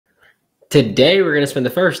Today, we're going to spend the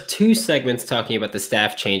first two segments talking about the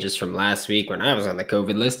staff changes from last week when I was on the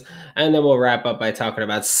COVID list. And then we'll wrap up by talking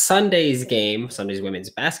about Sunday's women's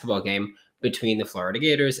basketball game between the Florida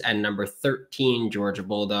Gators and number 13 Georgia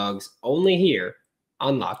Bulldogs, only here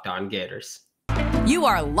on Locked On Gators. You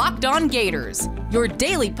are Locked On Gators, your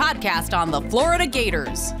daily podcast on the Florida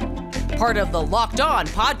Gators. Part of the Locked On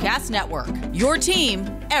Podcast Network, your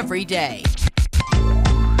team every day.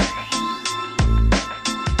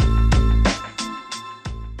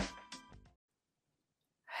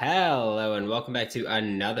 Hello and welcome back to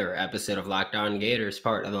another episode of Locked On Gators,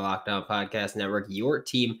 part of the Locked On Podcast Network, your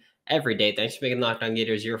team every day. Thanks for making Locked On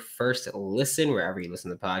Gators your first listen wherever you listen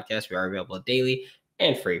to the podcast. We are available daily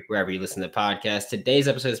and free wherever you listen to the podcast. Today's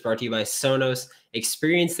episode is brought to you by Sonos.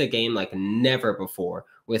 Experience the game like never before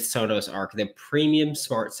with Sonos Arc, the premium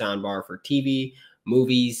smart soundbar for TV,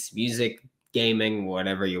 movies, music, gaming,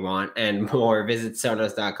 whatever you want, and more. Visit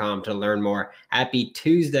Sonos.com to learn more. Happy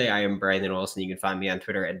Tuesday. I am Brandon Olson. You can find me on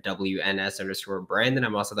Twitter at WNS_Brandon.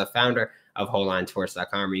 I'm also the founder of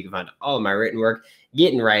WholeLineSports.com, where you can find all of my written work.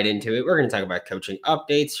 Getting right into it, we're going to talk about coaching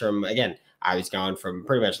updates from, again, I was gone from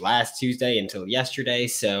pretty much last Tuesday until yesterday,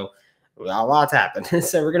 so a lot's happened.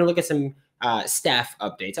 So we're going to look at some staff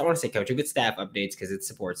updates. I want to say coaching, but staff updates because it's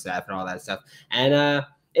support staff and all that stuff. And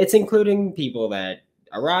it's including people that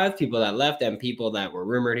arrived, people that left, and people that were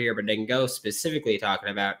rumored here but didn't go, specifically talking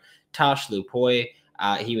about Tosh Lupoi.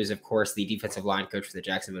 He was, of course, the defensive line coach for the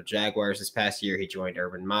Jacksonville Jaguars this past year. He joined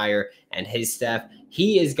Urban Meyer and his staff.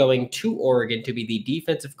 He is going to Oregon to be the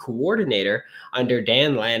defensive coordinator under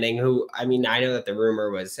Dan Lanning, who, I know that the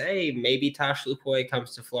rumor was, hey, maybe Tosh Lupoi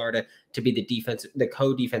comes to Florida to be the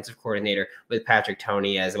co-defensive coordinator with Patrick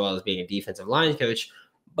Toney, as well as being a defensive line coach.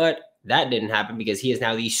 But that didn't happen because he is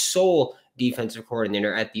now the sole defensive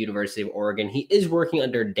coordinator at the University of Oregon. He is working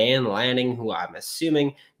under Dan Lanning, who I'm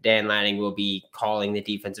assuming Dan Lanning will be calling the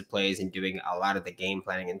defensive plays and doing a lot of the game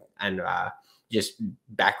planning and just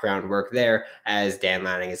background work there, as Dan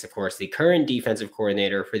Lanning is, of course, the current defensive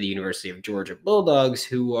coordinator for the University of Georgia Bulldogs,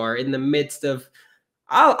 who are in the midst of,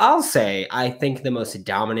 I'll say, I think the most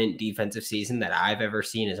dominant defensive season that I've ever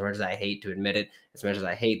seen, as much as I hate to admit it, as much as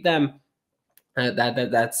I hate them.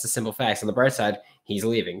 That's the simple facts. On the bright side, he's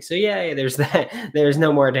leaving. So yeah, there's that. There's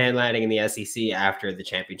no more Dan Lanning in the SEC after the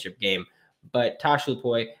championship game. But Tosh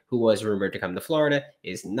Lupoi, who was rumored to come to Florida,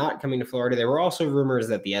 is not coming to Florida. There were also rumors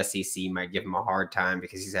that the SEC might give him a hard time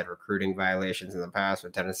because he's had recruiting violations in the past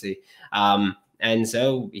with Tennessee. And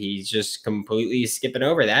so he's just completely skipping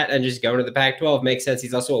over that and just going to the Pac-12. Makes sense.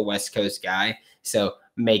 He's also a West Coast guy, so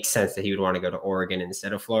makes sense that he would want to go to Oregon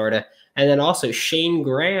instead of Florida. And then also Shane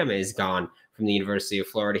Graham is gone from the University of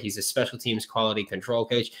Florida. He's a special teams quality control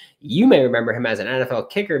coach. You may remember him as an NFL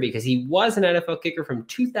kicker because he was an NFL kicker from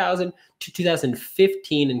 2000 to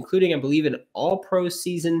 2015, including, I believe, an all-pro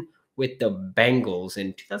season with the Bengals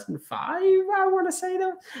in 2005, I want to say,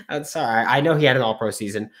 though. Sorry, I know he had an all-pro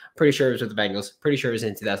season. Pretty sure it was with the Bengals. Pretty sure it was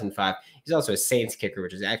in 2005. He's also a Saints kicker,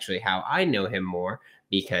 which is actually how I know him more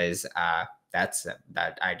because I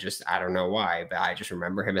don't know why, but I just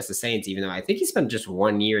remember him as the Saints, even though I think he spent just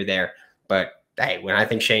 1 year there. But hey, when I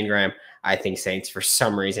think Shane Graham, I think Saints for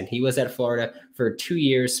some reason. He was at Florida for 2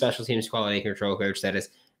 years, special teams quality control coach. That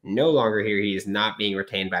is no longer here. He is not being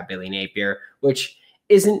retained by Billy Napier, which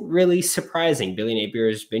isn't really surprising. Billy Napier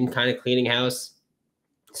has been kind of cleaning house,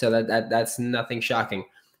 so that's nothing shocking.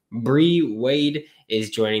 Bree Wade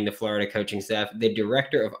is joining the Florida coaching staff, the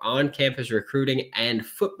director of on-campus recruiting and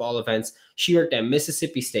football events. She worked at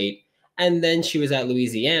Mississippi State, and then she was at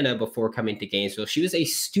Louisiana before coming to Gainesville. She was a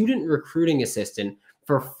student recruiting assistant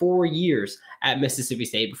for 4 years at Mississippi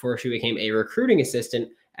State before she became a recruiting assistant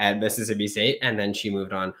at Mississippi State, and then she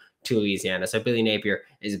moved on to Louisiana. So Billy Napier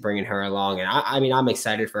is bringing her along, and I'm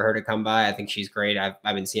excited for her to come by. I think she's great. I've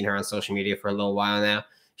been seeing her on social media for a little while now.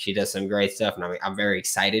 She does some great stuff, and I'm very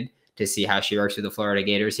excited to see how she works with the Florida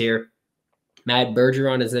Gators here. Matt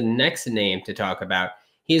Bergeron is the next name to talk about.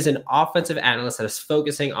 He is an offensive analyst that is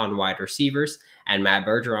focusing on wide receivers. And Matt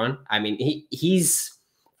Bergeron, he's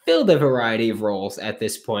filled a variety of roles at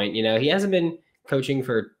this point. You know, he hasn't been coaching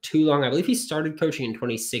for too long. I believe he started coaching in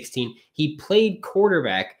 2016. He played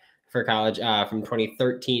quarterback for college from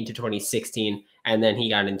 2013 to 2016. And then he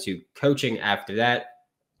got into coaching after that.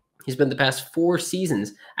 He's been the past 4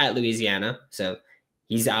 seasons at Louisiana. So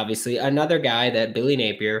he's obviously another guy that Billy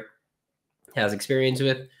Napier has experience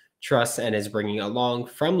with, trusts, and is bringing along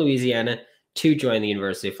from Louisiana to join the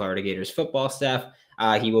University of Florida Gators football staff.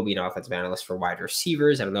 He will be an offensive analyst for wide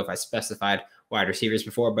receivers. I don't know if I specified wide receivers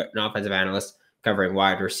before, but an offensive analyst covering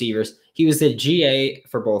wide receivers. He was the GA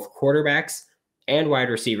for both quarterbacks and wide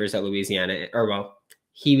receivers at Louisiana,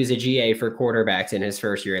 he was a GA for quarterbacks in his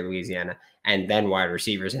first year at Louisiana, and then wide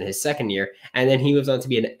receivers in his second year. And then he moves on to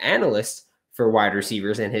be an analyst for wide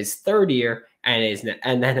receivers in his third year, and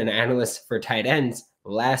then an analyst for tight ends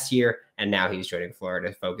last year. And now he's joining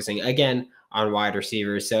Florida, focusing again on wide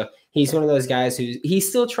receivers. So he's one of those guys he's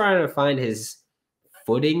still trying to find his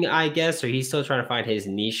footing, I guess, or he's still trying to find his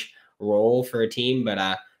niche role for a team.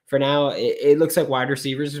 But for now, it looks like wide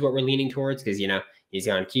receivers is what we're leaning towards, because, he's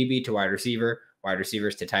gone QB to wide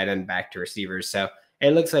receivers to tight end, back to receivers. So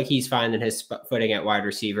it looks like he's finding his footing at wide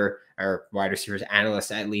receiver, or wide receivers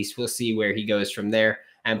analyst at least. We'll see where he goes from there.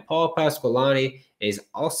 And Paul Pasqualoni is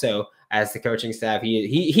also, as the coaching staff,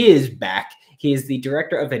 he is back. He is the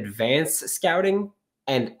director of advanced scouting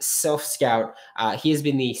and self-scout. He has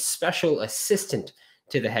been the special assistant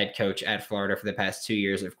to the head coach at Florida for the past 2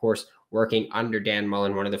 years, of course, working under Dan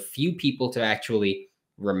Mullen, one of the few people to actually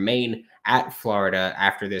remain at Florida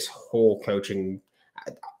after this whole coaching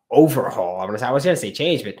overhaul. I was going to say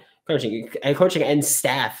change, but coaching and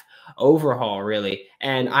staff overhaul, really.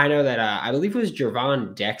 And I know that I believe it was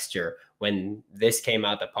Gervon Dexter, when this came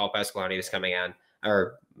out that Paul Pasqualoni was coming on,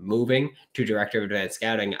 or moving to director of advanced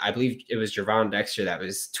scouting. I believe it was Gervon Dexter that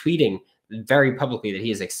was tweeting very publicly that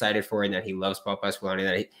he is excited for it, and that he loves Paul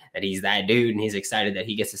Pasqualoni, that he's that dude, and he's excited that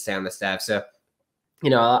he gets to stay on the staff. So, a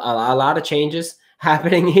lot of changes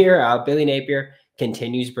happening here. Billy Napier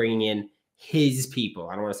continues bringing in his people.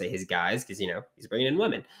 I don't want to say his guys, because, he's bringing in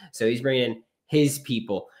women. So he's bringing in his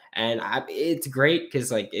people. And it's great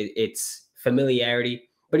because, it's familiarity,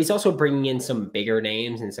 but he's also bringing in some bigger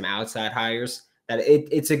names and some outside hires. That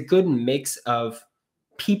it's a good mix of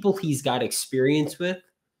people he's got experience with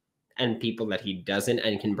and people that he doesn't,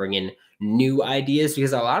 and can bring in new ideas,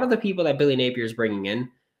 because a lot of the people that Billy Napier is bringing in,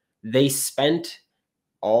 they spent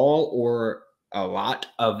all or a lot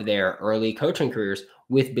of their early coaching careers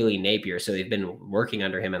with Billy Napier. So they've been working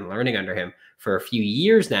under him and learning under him for a few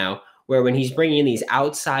years now, where when he's bringing in these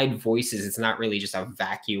outside voices, it's not really just a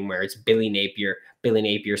vacuum where it's Billy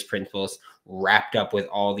Napier's principles wrapped up with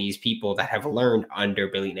all these people that have learned under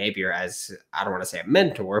Billy Napier as, I don't want to say a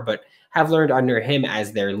mentor, but have learned under him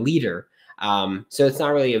as their leader. So it's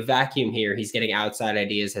not really a vacuum here. He's getting outside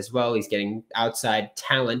ideas as well. He's getting outside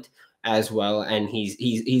talent as well. And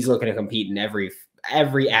he's looking to compete in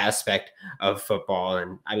every aspect of football.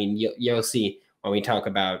 And I mean, you'll see when we talk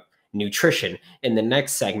about nutrition in the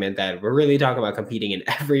next segment that we're really talking about competing in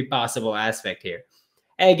every possible aspect here.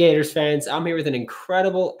 Hey, Gators fans, I'm here with an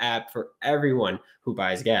incredible app for everyone who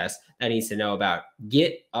buys gas that needs to know about.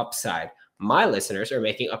 Get Upside. My listeners are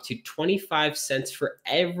making up to 25 cents for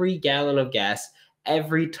every gallon of gas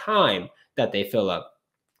every time that they fill up.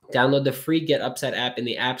 Download the free Get Upside app in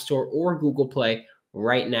the App Store or Google Play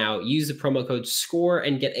right now. Use the promo code SCORE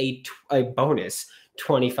and get a bonus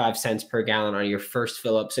 25 cents per gallon on your first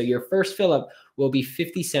fill up. So your first fill up will be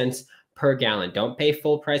 50 cents per gallon. Don't pay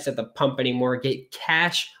full price at the pump anymore. Get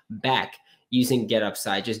cash back using Get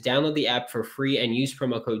Upside. Just download the app for free and use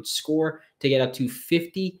promo code SCORE to get up to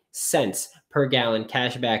 50 cents per gallon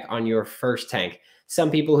cash back on your first tank.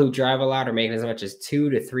 Some people who drive a lot are making as much as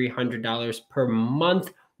 $200 to $300 per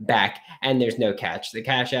month back, and there's no catch. The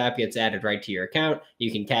Cash App gets added right to your account.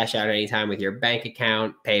 You can cash out anytime with your bank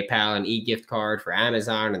account, PayPal, and e-gift card for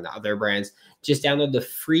Amazon and the other brands. Just download the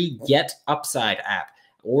free Get Upside app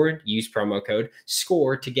or use promo code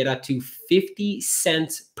SCORE to get up to 50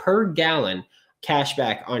 cents per gallon cash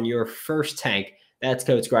back on your first tank. That's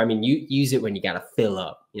code SCORE. I mean, you use it when you got to fill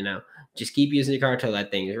up, Just keep using your car till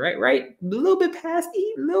that thing is right, a little bit past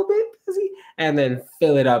and then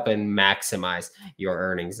fill it up and maximize your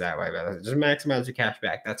earnings that way. Just maximize your cash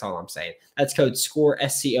back. That's all I'm saying. That's code SCORE,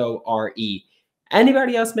 SCORE.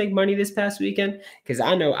 Anybody else make money this past weekend? Because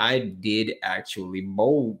I know I did actually.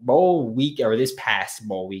 Bowl week, or this past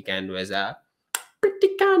bowl weekend was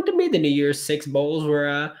pretty kind to me. The New Year's 6 bowls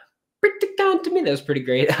were pretty kind to me. That was pretty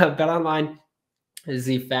great. BetOnline is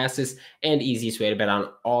the fastest and easiest way to bet on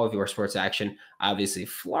all of your sports action. Obviously,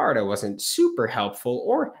 Florida wasn't super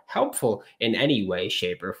helpful in any way,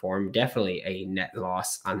 shape, or form. Definitely a net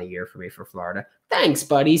loss on the year for me for Florida. Thanks,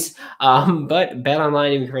 buddies. But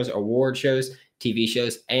BetOnline even covers award shows, TV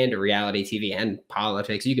shows, and reality TV and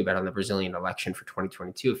politics. You can bet on the Brazilian election for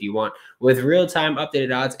 2022 if you want, with real-time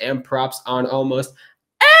updated odds and props on almost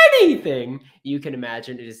anything you can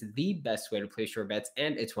imagine. It is the best way to place your bets,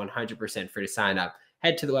 and it's 100% free to sign up.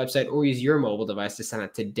 Head to the website or use your mobile device to sign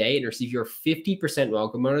up today and receive your 50%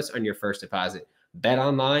 welcome bonus on your first deposit.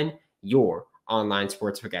 BetOnline, your online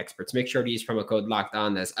sportsbook experts. Make sure to use promo code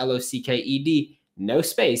LOCKEDON. That's LOCKED, no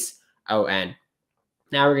space, ON.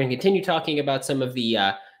 Now we're going to continue talking about some of the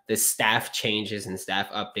staff changes and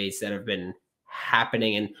staff updates that have been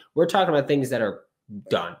happening. And we're talking about things that are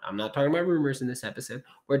done. I'm not talking about rumors in this episode.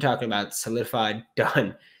 We're talking about solidified,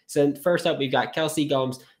 done. So first up, we've got Kelsey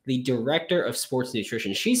Gomes, the director of sports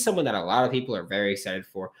nutrition. She's someone that a lot of people are very excited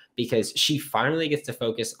for because she finally gets to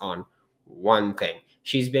focus on one thing.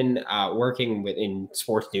 She's been working in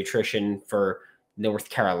sports nutrition for North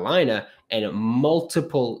Carolina and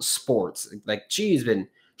multiple sports. Like she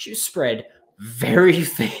was spread very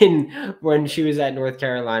thin when she was at North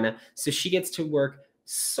Carolina. So she gets to work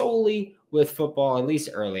solely with football, at least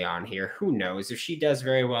early on here. Who knows? If she does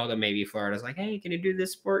very well, then maybe Florida's like, hey, can you do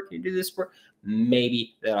this sport? Can you do this sport?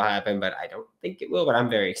 Maybe that'll happen, but I don't think it will. But I'm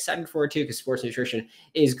very excited for it too, because sports nutrition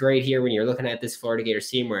is great here when you're looking at this Florida Gators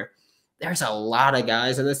team where there's a lot of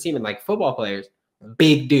guys on this team, and like football players,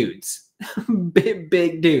 big dudes,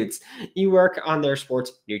 big dudes. You work on their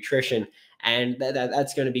sports nutrition, and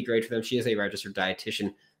that's going to be great for them. She is a registered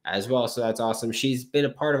dietitian as well, so that's awesome. She's been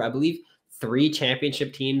a part of, I believe, 3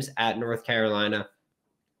 championship teams at North Carolina.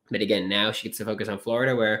 But again, now she gets to focus on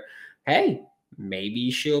Florida where, hey, maybe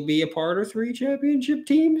she'll be a part of 3 championship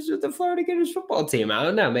teams with the Florida Gators football team. I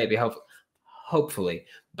don't know, maybe, hopefully.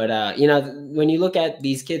 But, when you look at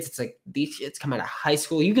these kids, it's like these kids come out of high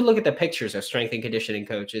school. You can look at the pictures of strength and conditioning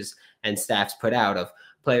coaches and staffs put out of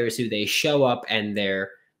players who they show up and they're,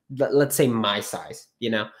 let's say, my size,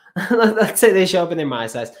 let's say they show up and they're my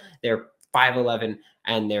size. They're 5'11",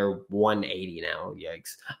 and they're 180 now.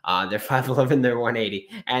 Yikes. They're 5'11", they're 180.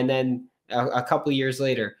 And then a couple years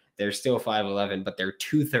later, they're still 5'11", but they're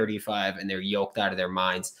 235 and they're yoked out of their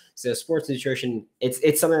minds. So sports nutrition,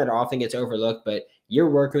 it's something that often gets overlooked, but you're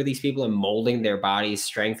working with these people and molding their bodies,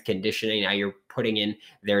 strength, conditioning. Now you're putting in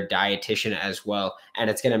their dietitian as well. And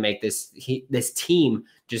it's going to make this team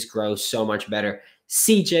just grow so much better.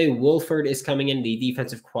 CJ Wolford is coming in, the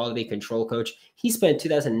defensive quality control coach. He spent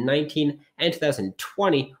 2019 and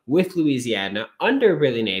 2020 with Louisiana under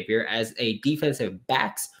Billy Napier as a defensive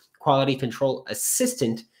backs quality control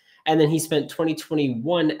assistant. And then he spent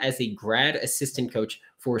 2021 as a grad assistant coach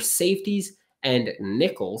for safeties and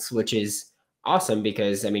nickels, which is awesome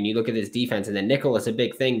because, you look at this defense and the nickel is a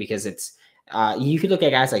big thing because it's, you could look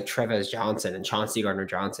at guys like Trevez Johnson and Chauncey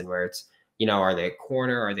Gardner-Johnson where it's, are they a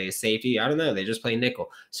corner? Are they a safety? I don't know. They just play nickel.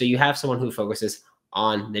 So you have someone who focuses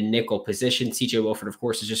on the nickel position. CJ Wolford, of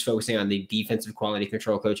course, is just focusing on the defensive quality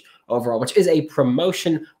control coach overall, which is a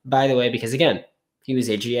promotion, by the way, because again, he was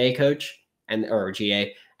a GA coach or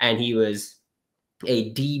GA, and he was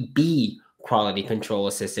a DB quality control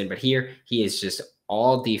assistant. But here he is just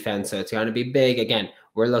all defense. So it's going to be big. Again,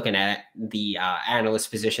 we're looking at the analyst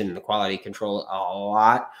position and the quality control a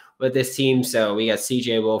lot with this team. So we got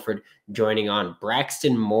CJ Wolford joining on.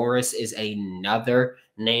 Braxton Morris is another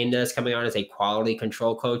name that's coming on as a quality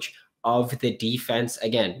control coach of the defense.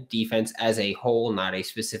 Again, defense as a whole, not a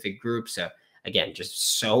specific group. So again,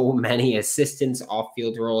 just so many assistants,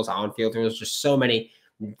 off-field roles, on-field roles, just so many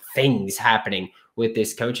things happening with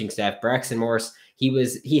this coaching staff. Braxton Morris,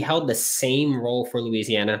 he held the same role for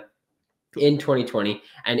Louisiana in 2020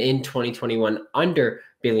 and in 2021 under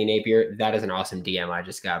Billy Napier. That is an awesome DM I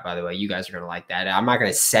just got, by the way. You guys are going to like that. I'm not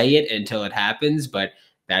going to say it until it happens, but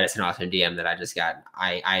that is an awesome DM that I just got.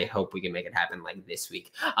 I hope we can make it happen like this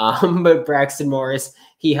week. But Braxton Morris,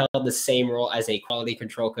 he held the same role as a quality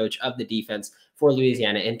control coach of the defense for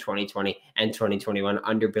Louisiana in 2020 and 2021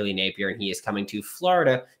 under Billy Napier, and he is coming to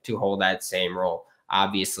Florida to hold that same role,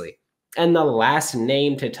 obviously. And the last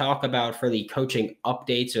name to talk about for the coaching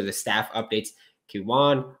updates or the staff updates,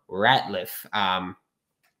 Kewan Ratliff.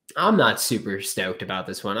 I'm not super stoked about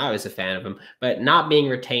this one. I was a fan of him, but not being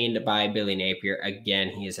retained by Billy Napier. Again,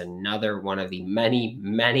 he is another one of the many,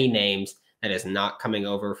 many names that is not coming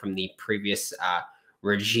over from the previous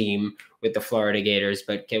regime with the Florida Gators,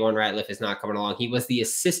 but Kewan Ratliff is not coming along. He was the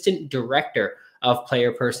assistant director of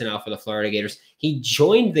player personnel for the Florida Gators. He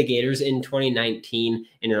joined the Gators in 2019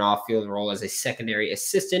 in an off-field role as a secondary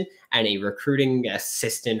assistant and a recruiting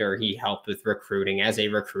assistant, or he helped with recruiting as a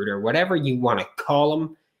recruiter, whatever you want to call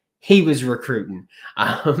him. He was recruiting.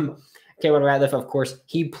 Kewan Ratliff, of course,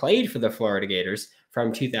 he played for the Florida Gators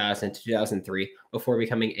from 2000 to 2003 before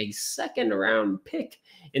becoming a second-round pick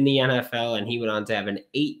in the NFL, and he went on to have an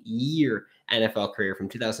 8-year NFL career from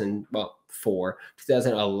 2004,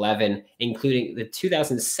 2011, including the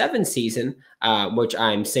 2007 season, which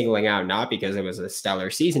I'm singling out not because it was a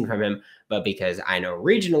stellar season from him, but because I know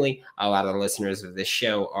regionally a lot of the listeners of this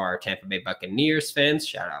show are Tampa Bay Buccaneers fans.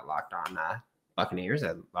 Shout out Locked On Buccaneers.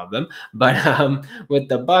 I love them. But with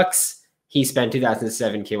the Bucks, he spent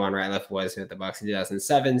 2007. Kewan Ratliff was with the Bucks in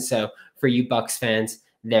 2007. So for you Bucks fans,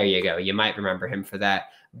 there you go. You might remember him for that.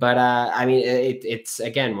 But it's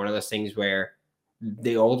again one of those things where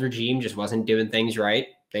the old regime just wasn't doing things right.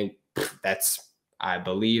 That's, I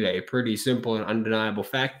believe, a pretty simple and undeniable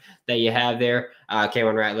fact that you have there.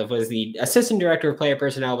 Cameron Ratliff was the assistant director of player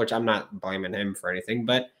personnel, which I'm not blaming him for anything,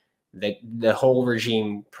 but the whole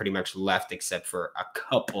regime pretty much left except for a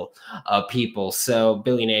couple of people. So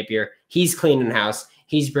Billy Napier, he's cleaning house.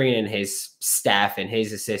 He's bringing in his staff and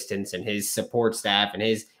his assistants and his support staff and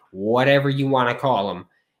his whatever you want to call them.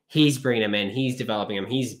 He's bringing them in. He's developing them.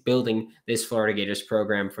 He's building this Florida Gators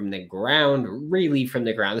program from the ground, really from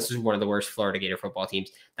the ground. This is one of the worst Florida Gator football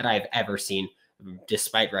teams that I've ever seen,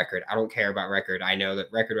 despite record. I don't care about record. I know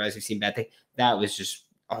that record-wise we've seen bad things. That was just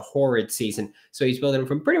a horrid season. So he's building them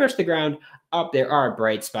from pretty much the ground up. There are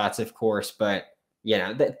bright spots, of course, but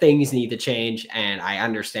things need to change. And I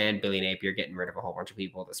understand Billy Napier getting rid of a whole bunch of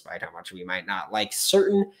people, despite how much we might not like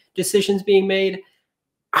certain decisions being made.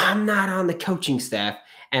 I'm not on the coaching staff.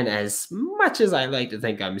 And as much as I like to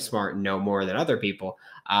think I'm smart and know more than other people,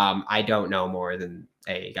 I don't know more than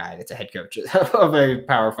a guy that's a head coach of a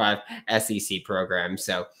Power 5 SEC program.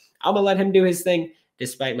 So I'm going to let him do his thing,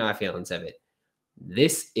 despite my feelings of it.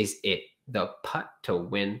 This is it. The putt to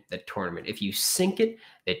win the tournament. If you sink it,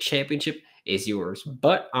 the championship is yours.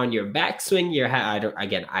 But on your backswing, I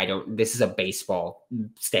don't, this is a baseball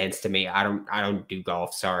stance to me. I don't do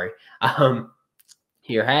golf. Sorry.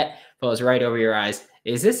 Your hat falls right over your eyes.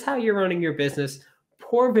 Is this how you're running your business?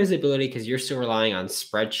 Poor visibility because you're still relying on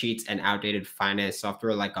spreadsheets and outdated finance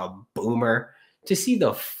software like a boomer. To see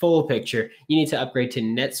the full picture, you need to upgrade to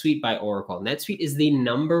NetSuite by Oracle. NetSuite is the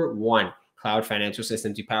 #1 cloud financial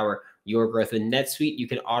system to power your growth. With NetSuite, you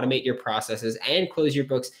can automate your processes and close your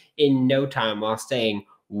books in no time while staying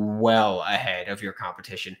well ahead of your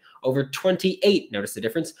competition. Notice the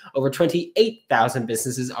difference, over 28,000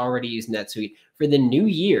 businesses already use NetSuite. For the new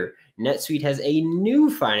year, NetSuite has a new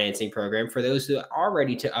financing program for those who are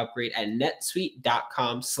ready to upgrade at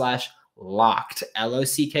netsuite.com/locked,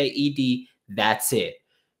 LOCKED. That's it.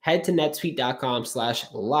 Head to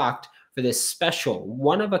netsuite.com/locked for this special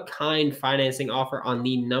one-of-a-kind financing offer on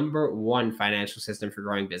the #1 financial system for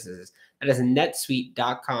growing businesses. That is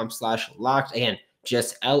netsuite.com/locked. Again,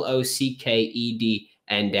 just LOCKED,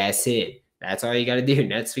 and that's it. That's all you got to do.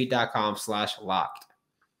 netsuite.com/locked.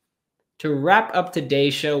 To wrap up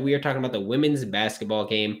today's show, we are talking about the women's basketball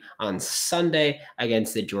game on Sunday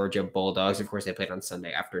against the Georgia Bulldogs. Of course, they played on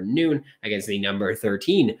Sunday afternoon against the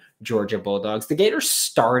 #13 Georgia Bulldogs. The Gators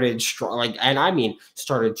started strong,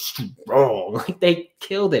 started strong. Like, they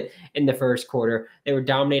killed it in the first quarter. They were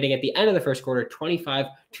dominating at the end of the first quarter,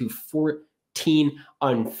 25-14.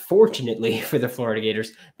 Unfortunately for the Florida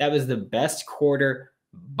Gators, that was the best quarter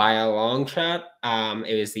by a long shot.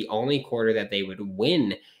 It was the only quarter that they would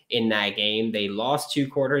win in that game. They lost 2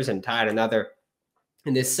 quarters and tied another.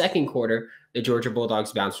 In the second quarter, the Georgia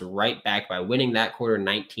Bulldogs bounced right back by winning that quarter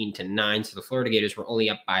 19-9. So the Florida Gators were only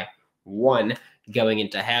up by 1 going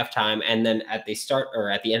into halftime. And then at the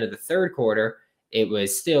end of the third quarter, it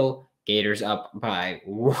was still Gators up by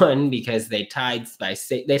 1 because they tied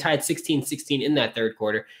 16-16 in that third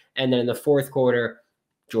quarter. And then in the fourth quarter,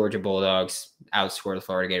 Georgia Bulldogs outscored the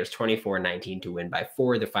Florida Gators 24-19 to win by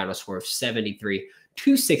 4. The final score of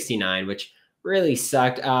 73-69, which really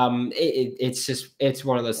sucked. It's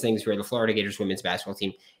one of those things where the Florida Gators women's basketball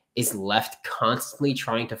team is left constantly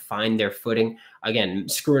trying to find their footing. Again,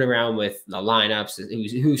 screwing around with the lineups,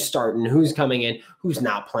 who's starting, who's coming in, who's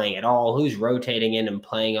not playing at all, who's rotating in and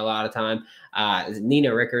playing a lot of time.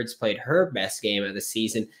 Nina Rickards played her best game of the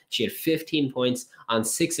season. She had 15 points on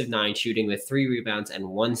 6 of 9 shooting with 3 rebounds and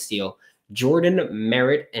 1 steal. Jordan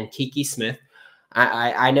Merritt and Kiki Smith.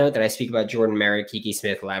 I know that I speak about Jordan Merritt, Kiki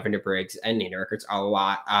Smith, Lavender Briggs, and Nina Rickards a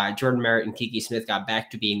lot. Jordan Merritt and Kiki Smith got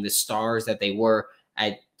back to being the stars that they were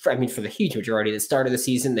for the huge majority at the start of the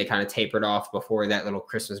season. They kind of tapered off before that little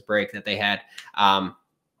Christmas break that they had.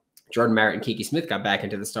 Jordan Merritt and Kiki Smith got back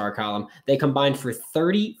into the star column. They combined for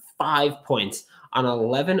 35 points on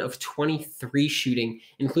 11 of 23 shooting,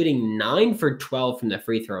 including 9 for 12 from the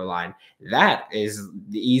free throw line. That is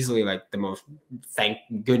easily like the most thank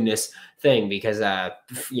goodness thing because,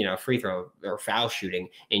 free throw or foul shooting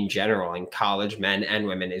in general in college, men and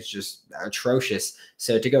women, is just atrocious.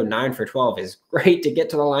 So to go 9 for 12 is great to get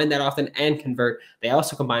to the line that often and convert. They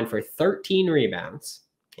also combined for 13 rebounds.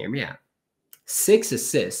 Hear me out. 6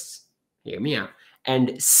 assists. Hear me out.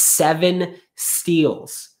 And 7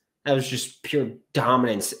 steals. That was just pure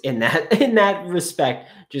dominance in that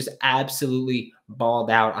respect. Just absolutely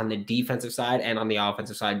balled out on the defensive side and on the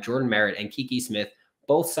offensive side. Jordan Merritt and Kiki Smith,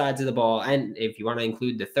 both sides of the ball. And if you want to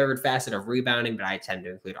include the third facet of rebounding, but I tend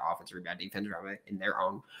to include offensive rebound, defensive rebound in their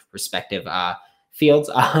own respective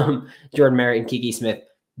fields. Jordan Merritt and Kiki Smith,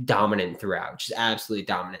 dominant throughout, just absolutely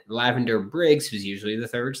dominant. Lavender Briggs, who's usually the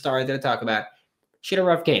third star that I talk about, she had a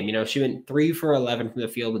rough game. She went 3 for 11 from the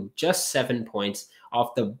field with just 7 points.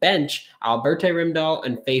 Off the bench, Alberta Rimdahl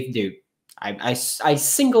and Faith Duke. I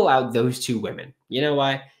single out those two women. You know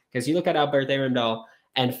why? Because you look at Alberta Rimdahl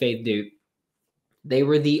and Faith Duke, they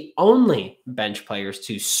were the only bench players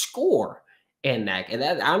to score in that. And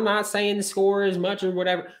I'm not saying score as much or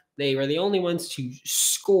whatever. They were the only ones to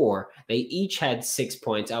score. They each had 6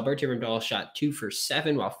 points. Alberta Rimdahl shot 2 for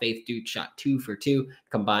 7, while Faith Duke shot 2 for 2,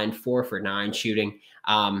 combined 4 for 9 shooting.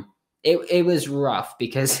 It was rough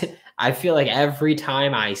because I feel like every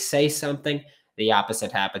time I say something, the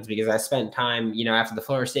opposite happens, because I spent time, after the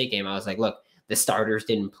Florida State game, I was like, look, the starters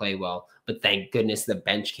didn't play well, but thank goodness the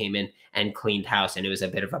bench came in and cleaned house, and it was a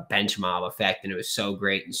bit of a bench mob effect, and it was so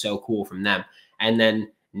great and so cool from them. And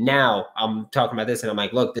then now I'm talking about this, and I'm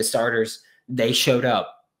like, look, the starters, they showed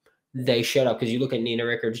up. They showed up, because you look at Nina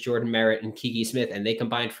Rickards, Jordan Merritt, and Kiki Smith, and they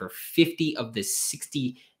combined for 50 of the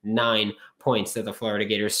 69 points that the Florida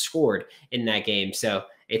Gators scored in that game. So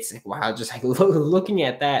it's like, wow, just like looking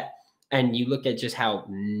at that, and you look at just how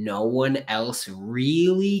no one else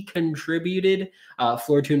really contributed.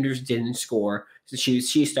 Fleur Tunders didn't score. So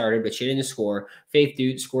she started, but she didn't score. Faith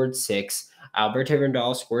Duke scored 6. Alberta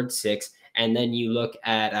Rimdahl scored 6. And then you look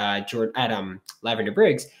at Lavender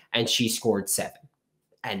Briggs, and she scored 7.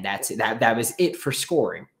 And that's it. That was it for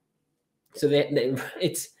scoring. So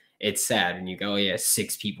it's sad. And you go, yeah,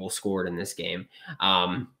 6 people scored in this game.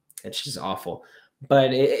 It's just awful.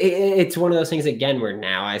 But it's one of those things, again, where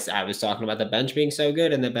now I was talking about the bench being so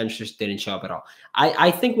good, and the bench just didn't show up at all.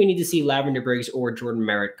 I think we need to see Lavender Briggs or Jordan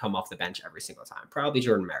Merritt come off the bench every single time. Probably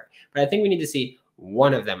Jordan Merritt. But I think we need to see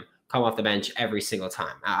one of them come off the bench every single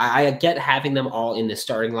time. I get having them all in the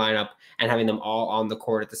starting lineup and having them all on the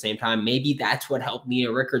court at the same time. Maybe that's what helped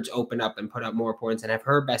Nina Rickards open up and put up more points and have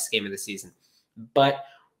her best game of the season. But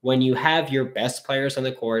when you have your best players on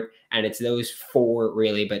the court, and it's those 4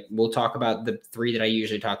 really, but we'll talk about the 3 that I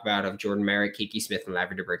usually talk about of Jordan Merritt, Kiki Smith, and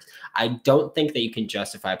Lavender Briggs. I don't think that you can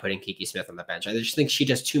justify putting Kiki Smith on the bench. I just think she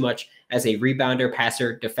does too much as a rebounder,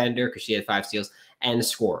 passer, defender, because she had 5 steals, and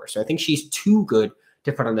scorer. So I think she's too good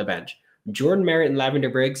to put on the bench. Jordan Merritt and Lavender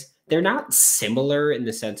Briggs, they're not similar in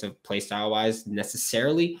the sense of play style wise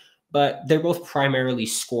necessarily, but they're both primarily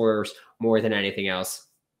scorers more than anything else.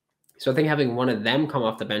 So I think having one of them come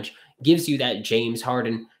off the bench gives you that James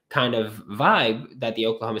Harden kind of vibe that the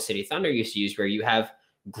Oklahoma City Thunder used to use, where you have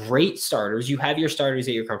great starters, you have your starters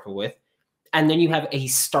that you're comfortable with, and then you have a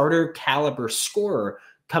starter caliber scorer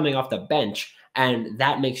coming off the bench, and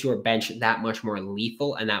that makes your bench that much more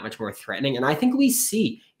lethal and that much more threatening. And I think we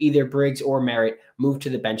see either Briggs or Merritt move to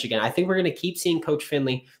the bench again. I think we're going to keep seeing Coach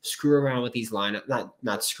Finley screw around with these lineups,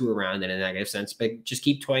 not screw around in a negative sense, but just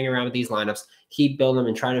keep toying around with these lineups, keep building them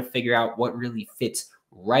and trying to figure out what really fits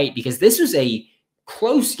right. Because this was a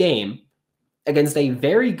close game against a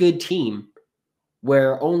very good team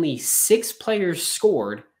where only 6 players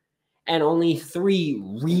scored and only 3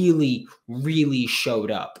 really, really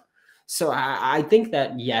showed up. So I think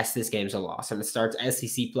that, yes, this game's a loss, and it starts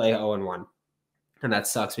SEC play 0-1, and that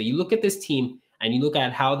sucks. But you look at this team, and you look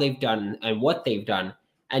at how they've done and what they've done,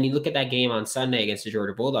 and you look at that game on Sunday against the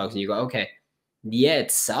Georgia Bulldogs, and you go, okay, yeah,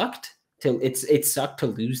 it sucked. It sucked to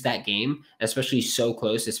lose that game, especially so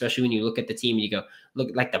close, especially when you look at the team and you go, look,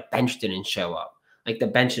 like the bench didn't show up. Like the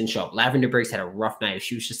bench didn't show up. Lavender Briggs had a rough night. If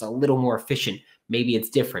she was just a little more efficient, maybe it's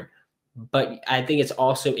different. But I think it's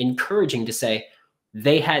also encouraging to say,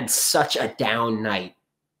 they had such a down night.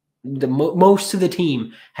 Most of the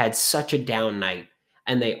team had such a down night,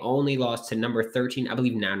 and they only lost to number 13, I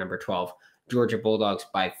believe now number 12, Georgia Bulldogs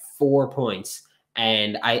by 4 points.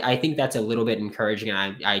 And I think that's a little bit encouraging,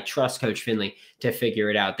 and I trust Coach Finley to figure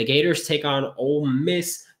it out. The Gators take on Ole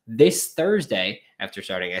Miss this Thursday after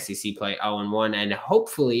starting SEC play 0-1, and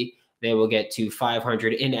hopefully they will get to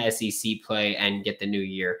 500 in SEC play and get the new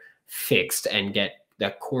year fixed and get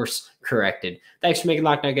the course corrected. Thanks for making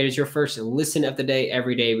Locked On Gators your first listen of the day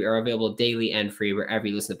every day. We are available daily and free wherever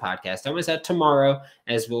you listen to podcasts. Don't miss out tomorrow,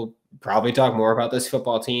 as we'll probably talk more about this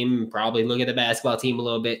football team, probably look at the basketball team a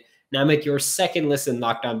little bit. Now make your second listen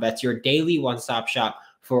Locked On Bets, your daily one-stop shop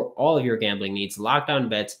for all of your gambling needs. Locked On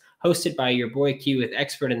Bets, hosted by your boy Q with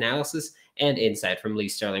expert analysis and insight from Lee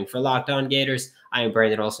Sterling. For Locked On Gators, I am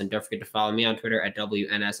Brandon Olson. Don't forget to follow me on Twitter at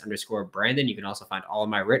WNS_Brandon. You can also find all of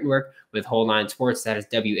my written work with Whole Nine Sports. That is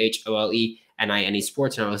WHOLENINE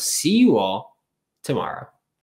Sports. And I will see you all tomorrow.